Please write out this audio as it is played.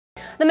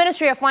The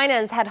Ministry of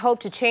Finance had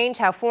hoped to change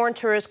how foreign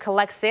tourists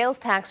collect sales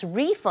tax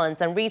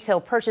refunds on retail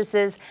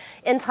purchases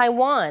in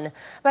Taiwan.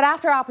 But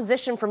after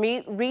opposition from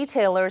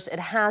retailers, it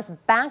has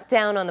backed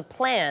down on the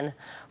plan.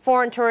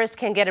 Foreign tourists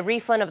can get a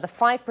refund of the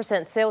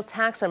 5% sales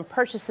tax on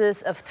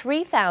purchases of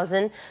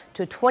 3,000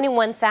 to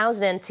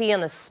 21,000 NT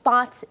on the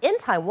spot in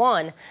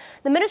Taiwan.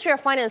 The Ministry of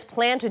Finance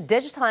planned to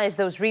digitize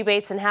those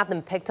rebates and have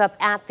them picked up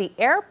at the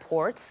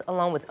airports,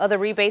 along with other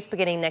rebates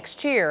beginning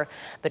next year.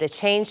 But it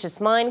changed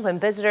its mind when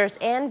visitors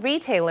and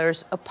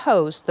retailers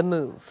opposed the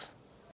move.